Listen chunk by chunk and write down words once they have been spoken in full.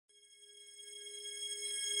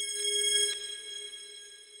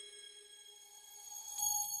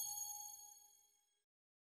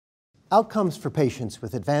Outcomes for patients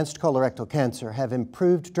with advanced colorectal cancer have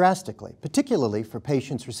improved drastically, particularly for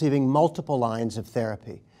patients receiving multiple lines of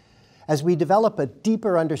therapy. As we develop a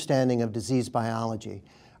deeper understanding of disease biology,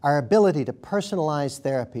 our ability to personalize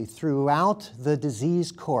therapy throughout the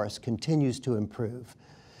disease course continues to improve.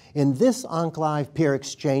 In this OncLive peer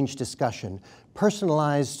exchange discussion,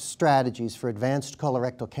 Personalized Strategies for Advanced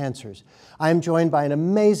Colorectal Cancers, I am joined by an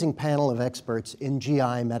amazing panel of experts in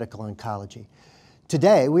GI medical oncology.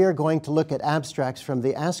 Today, we are going to look at abstracts from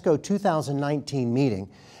the ASCO 2019 meeting,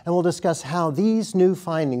 and we'll discuss how these new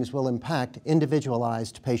findings will impact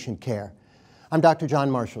individualized patient care. I'm Dr. John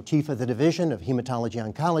Marshall, Chief of the Division of Hematology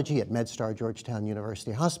Oncology at MedStar Georgetown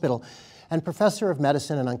University Hospital and Professor of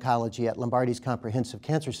Medicine and Oncology at Lombardi's Comprehensive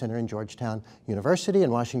Cancer Center in Georgetown University in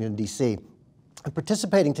Washington, D.C. And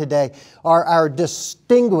participating today are our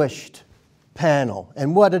distinguished panel,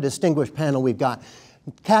 and what a distinguished panel we've got.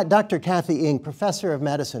 Dr. Kathy Ng, Professor of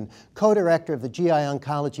Medicine, Co-Director of the GI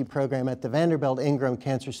Oncology Program at the Vanderbilt Ingram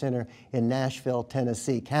Cancer Center in Nashville,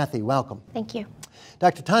 Tennessee. Kathy, welcome. Thank you.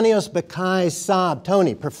 Dr. Tanios Bakay Saab,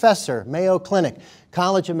 Tony, Professor, Mayo Clinic,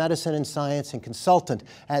 College of Medicine and Science, and consultant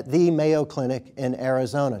at the Mayo Clinic in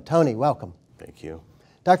Arizona. Tony, welcome. Thank you.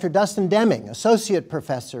 Dr. Dustin Deming, Associate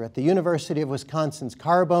Professor at the University of Wisconsin's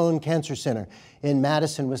Carbone Cancer Center in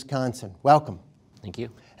Madison, Wisconsin. Welcome. Thank you.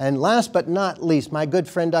 And last but not least, my good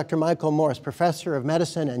friend Dr. Michael Morris, Professor of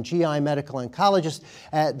Medicine and GI Medical Oncologist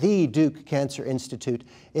at the Duke Cancer Institute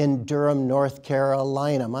in Durham, North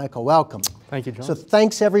Carolina. Michael, welcome. Thank you, John. So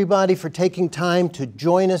thanks everybody for taking time to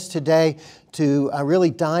join us today to really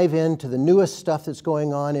dive into the newest stuff that's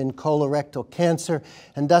going on in colorectal cancer.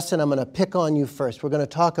 And Dustin, I'm going to pick on you first. We're going to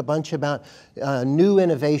talk a bunch about new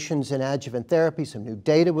innovations in adjuvant therapy. Some new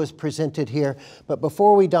data was presented here. But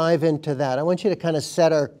before we dive into that, I want you to kind of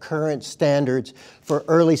set our current standards for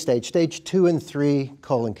early stage 2 and 3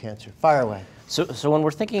 colon cancer. Fire away. So when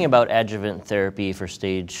we're thinking about adjuvant therapy for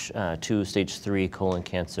stage 2, stage 3 colon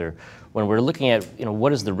cancer, when we're looking at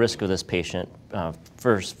what is the risk of this patient,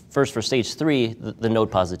 first for stage 3, the node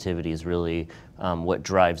positivity is really what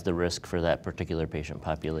drives the risk for that particular patient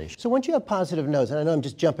population. So once you have positive nodes, and I know I'm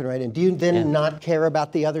just jumping right in, do you then not care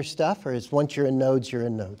about the other stuff, or is once you're in nodes, you're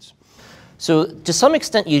in nodes? So to some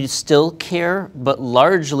extent you still care, but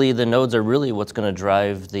largely the nodes are really what's going to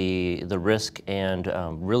drive the risk and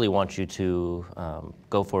really want you to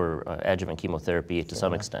go for adjuvant chemotherapy to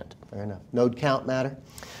some extent. Fair enough. Node count matter?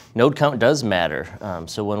 Node count does matter.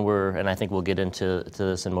 So when we're, and I think we'll get into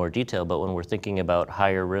this in more detail, but when we're thinking about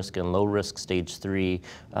higher risk and low risk stage 3,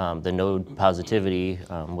 the node positivity,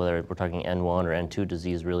 whether we're talking N1 or N2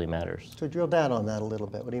 disease, really matters. So drill down on that a little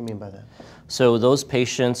bit. What do you mean by that? So those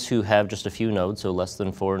patients who have just a few nodes, so less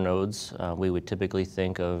than 4 nodes, we would typically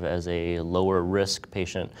think of as a lower risk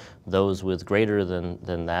patient. Those with greater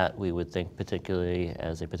than that, we would think particularly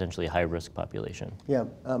as a potentially high risk population. Yeah.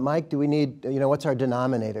 Mike, do we need, what's our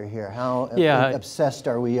denominator here? How obsessed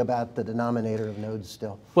are we about the denominator of nodes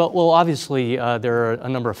still? Well, obviously there are a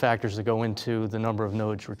number of factors that go into the number of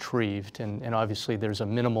nodes retrieved, and obviously there's a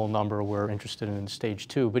minimal number we're interested in stage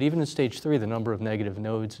 2, but even in stage 3, the number of negative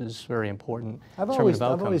nodes is very important. I've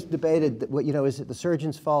always debated that, is it the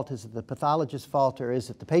surgeon's fault, is it the pathologist's fault, or is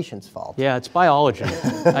it the patient's fault? Yeah, it's biology.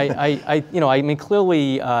 I mean,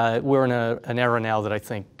 clearly we're in an era now that I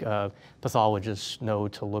think pathologists know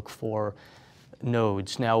to look for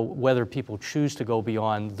nodes. Now, whether people choose to go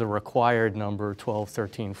beyond the required number, 12,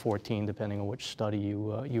 13, 14, depending on which study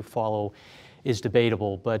you follow, is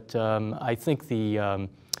debatable. But I think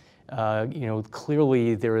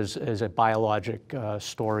clearly there is a biologic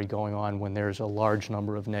story going on when there's a large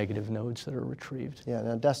number of negative nodes that are retrieved. Yeah,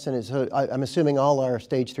 now Dustin, I'm assuming all our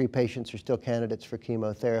stage 3 patients are still candidates for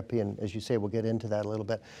chemotherapy, and as you say, we'll get into that a little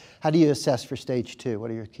bit. How do you assess for stage 2?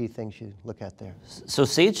 What are your key things you look at there? So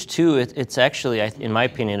stage 2, it's actually, in my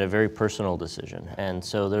opinion, a very personal decision. And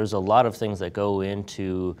so there's a lot of things that go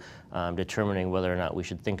into determining whether or not we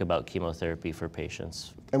should think about chemotherapy for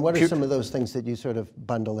patients. And what are some of those things that you sort of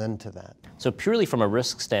bundle into that? So purely from a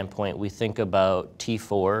risk standpoint, we think about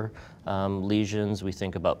T4 lesions, we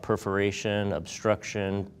think about perforation,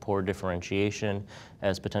 obstruction, poor differentiation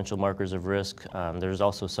as potential markers of risk. There's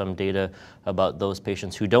also some data about those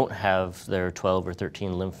patients who don't have their 12 or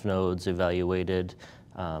 13 lymph nodes evaluated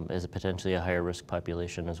as potentially a higher risk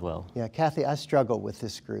population as well. Yeah, Kathy, I struggle with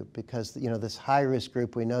this group because this high risk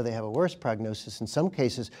group, we know they have a worse prognosis, in some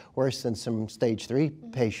cases worse than some stage 3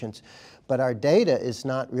 patients. But our data is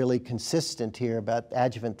not really consistent here about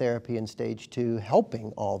adjuvant therapy in stage 2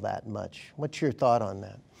 helping all that much. What's your thought on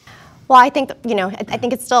that? Well, I think, I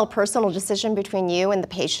think it's still a personal decision between you and the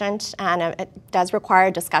patient, and it does require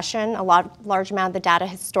a discussion. Large amount of the data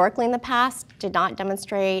historically in the past did not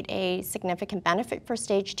demonstrate a significant benefit for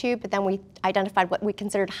stage 2, but then we identified what we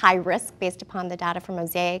considered high risk based upon the data from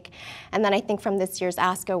Mosaic. And then I think from this year's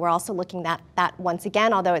ASCO, we're also looking at that once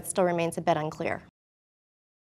again, although it still remains a bit unclear.